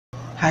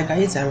Hi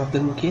guys, I'm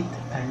Abdul Moqueet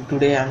and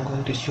today I'm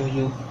going to show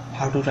you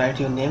how to write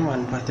your name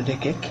on birthday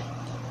cake.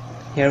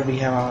 Here we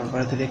have our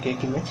birthday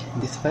cake image,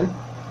 this one.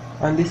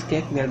 On this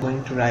cake we are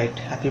going to write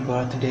happy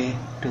birthday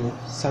to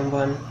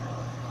someone.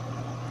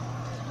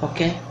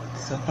 Okay,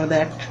 so for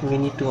that we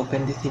need to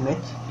open this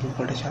image in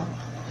Photoshop.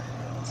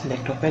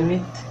 Select open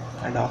with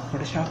and off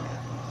Photoshop.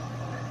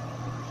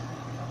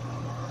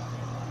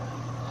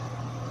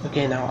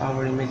 Okay, now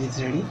our image is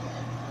ready.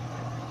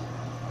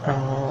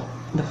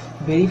 The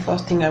very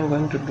first thing I'm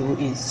going to do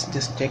is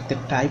just take the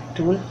type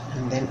tool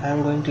and then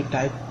I'm going to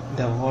type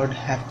the word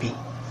happy.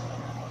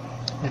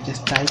 Let's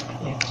just type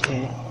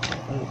H-A-P-P-Y,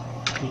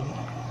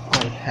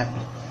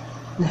 happy.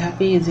 The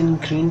happy is in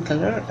green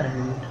color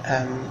and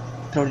I'm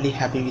totally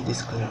happy with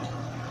this color,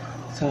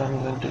 so I'm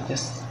going to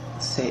just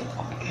say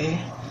okay.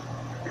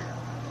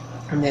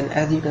 And then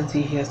as you can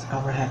see, here's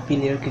our happy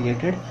layer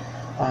created,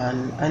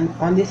 and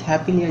on this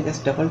happy layer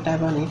just double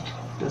tap on it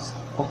to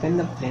open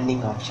the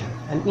blending option.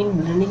 And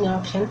in blending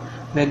option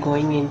we're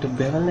going into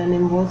bevel and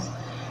emboss,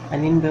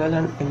 and in bevel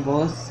and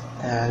emboss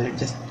let's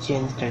just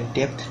change the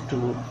depth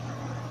to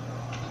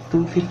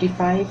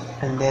 255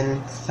 and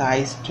then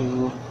size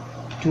to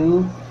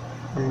 2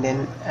 and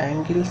then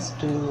angles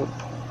to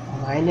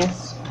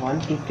minus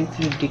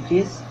 153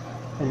 degrees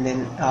and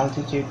then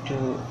altitude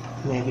to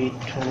maybe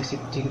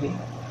 26 degree,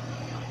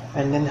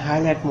 and then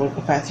highlight mode,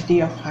 opacity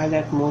of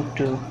highlight mode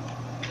to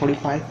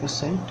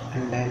 45%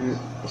 and then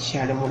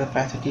shadow mode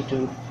opacity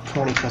to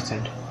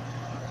 20%.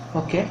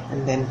 Okay,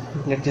 and then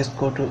let's just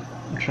go to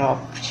drop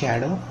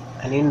shadow,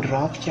 and in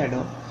drop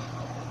shadow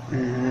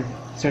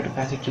set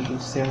opacity to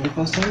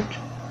 70%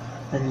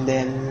 and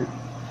then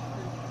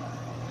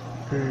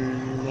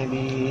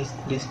maybe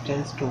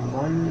distance to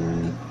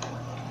 1.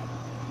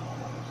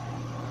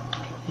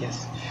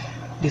 Yes,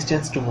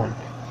 distance to 1.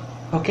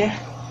 Okay,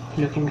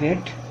 looking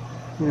great.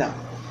 Now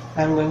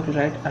I'm going to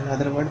write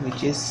another word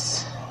which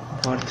is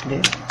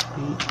birthday,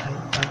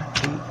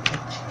 B-I-R-T-H-D-A-Y,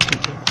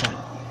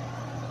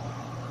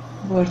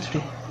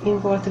 birthday. In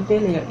birthday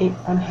layer,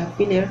 on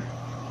happy layer,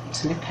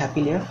 select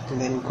happy layer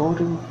and then go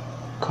to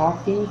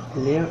copy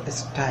layer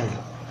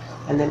style,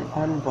 and then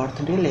on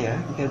birthday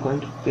layer we are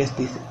going to paste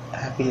this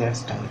happy layer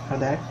style. For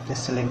that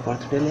just select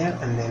birthday layer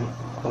and then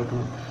go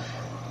to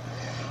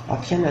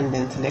option and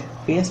then select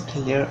paste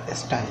layer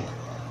style.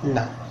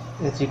 Now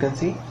as you can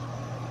see,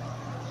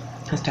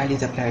 the style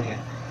is applied here.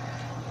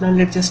 Now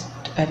let's just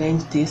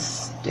arrange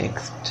this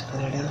text a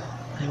little.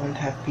 I want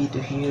happy to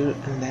here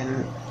and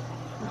then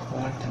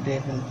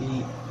birthday will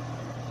be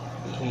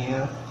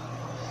here.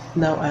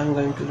 Now I am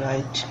going to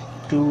write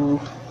to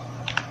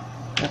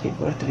happy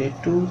birthday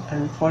to,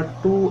 and for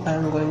 2 I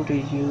am going to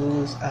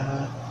use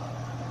a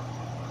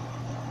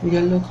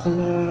yellow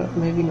color,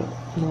 maybe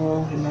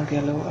no not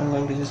yellow, I'm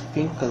going to use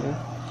pink color.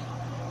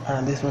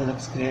 This one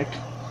looks great.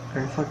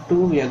 And for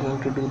 2 we are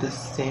going to do the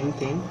same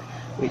thing,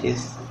 which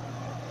is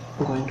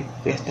going to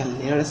paste a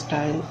layer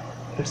style.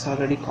 It's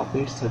already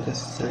copied, so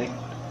just select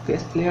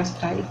paste layer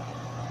style.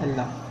 And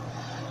now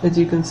as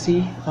you can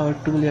see, our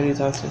 2 layer is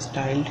also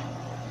styled,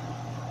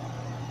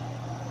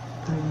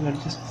 and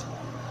let's just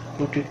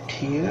put it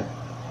here.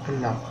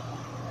 And now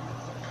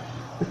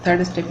the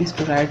third step is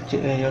to write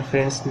your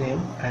friend's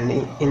name, and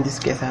in this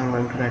case I am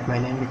going to write my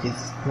name, which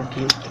is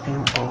Moqueet,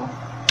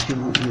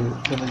 M-O-Q-U-E-E-T.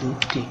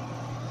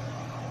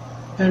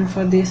 And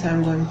for this I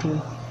am going to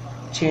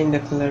change the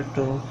color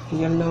to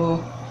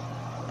yellow.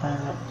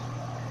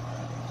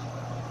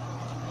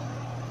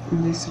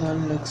 This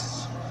one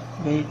looks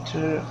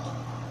better,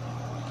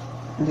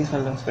 this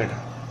one looks better.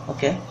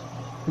 Okay,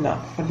 now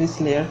for this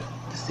layer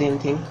the same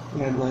thing,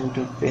 we are going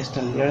to paste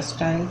a layer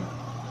style.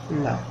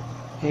 Now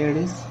here it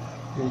is,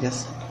 and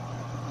just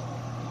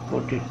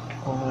put it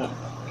over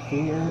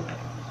here.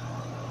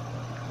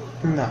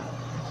 Now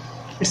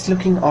it's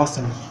looking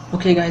awesome.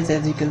 Okay guys,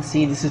 as you can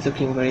see, this is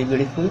looking very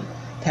beautiful.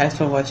 Thanks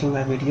for watching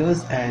my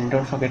videos and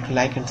don't forget to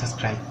like and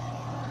subscribe.